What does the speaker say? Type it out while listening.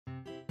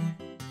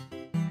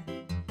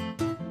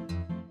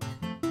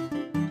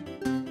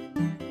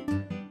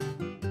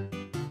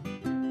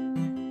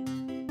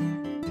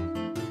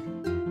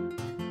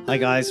Hi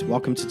guys,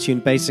 welcome to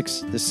Tune Basics,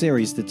 the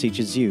series that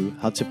teaches you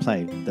how to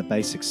play the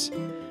basics.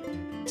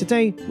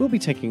 Today, we'll be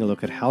taking a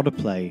look at how to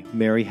play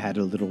Mary Had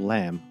a Little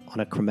Lamb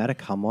on a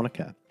chromatic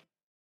harmonica.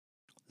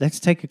 Let's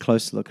take a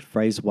close look at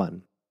phrase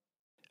 1.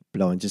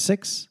 Blow into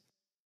 6.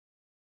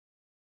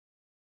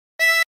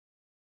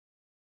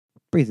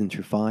 Breathe in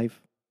through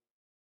 5.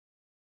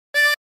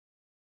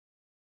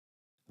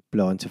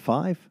 Blow into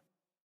 5.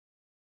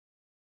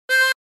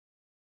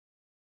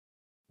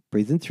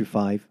 Breathe in through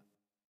 5.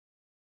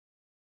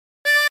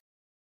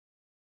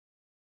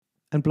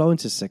 And blow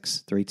into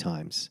 6 3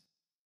 times.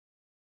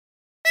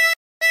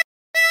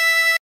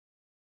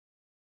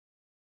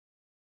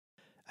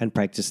 And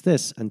practice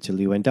this until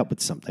you end up with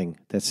something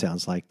that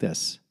sounds like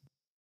this.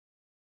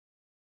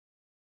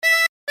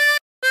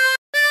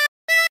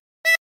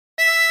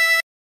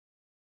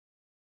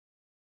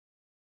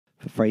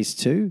 For phrase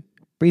 2,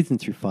 breathe in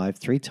through 5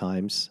 3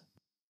 times.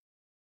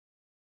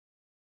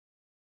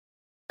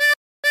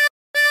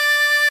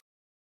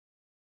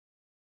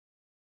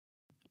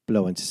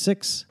 Blow into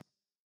 6.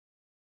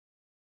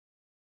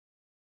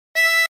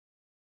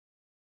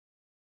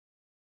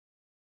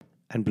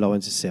 And blow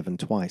into 7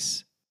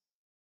 twice.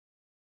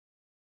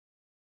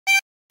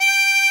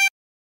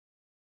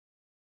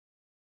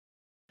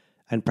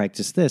 And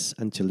practice this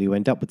until you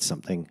end up with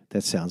something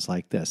that sounds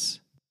like this.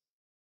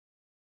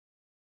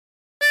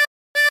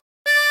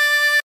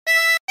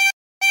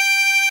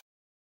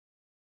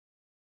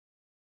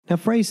 Now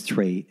phrase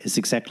 3 is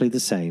exactly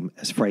the same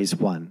as phrase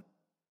 1.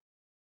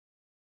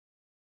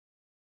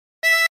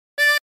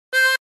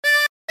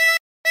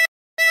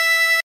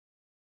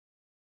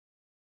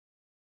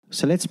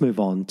 So let's move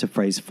on to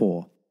phrase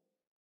 4.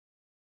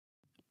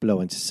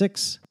 Blow into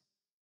 6.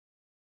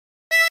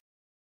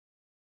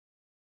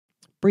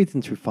 Breathe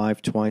in through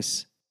 5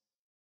 twice.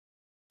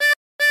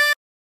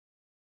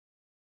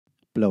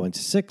 Blow into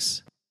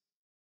 6.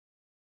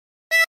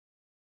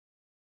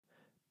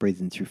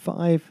 Breathe in through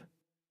 5.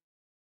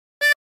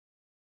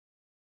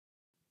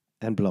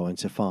 And blow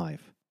into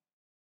 5.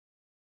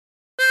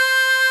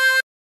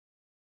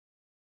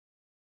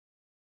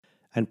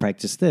 And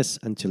practice this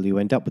until you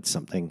end up with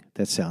something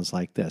that sounds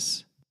like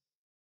this.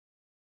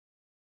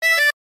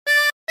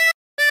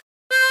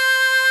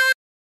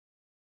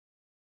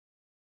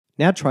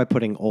 Now try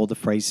putting all the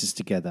phrases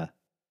together.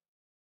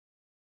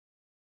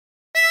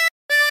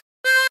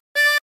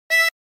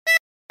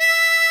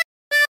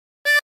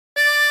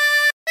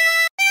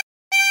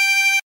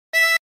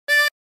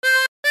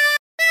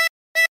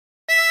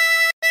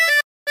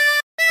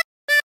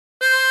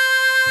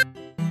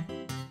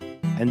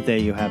 And there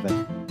you have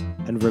it.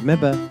 And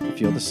remember, if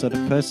you're the sort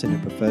of person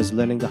who prefers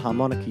learning the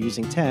harmonica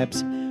using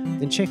tabs,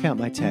 then check out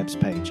my tabs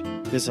page.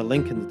 There's a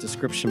link in the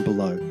description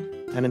below.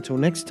 And until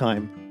next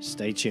time,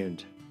 stay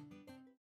tuned.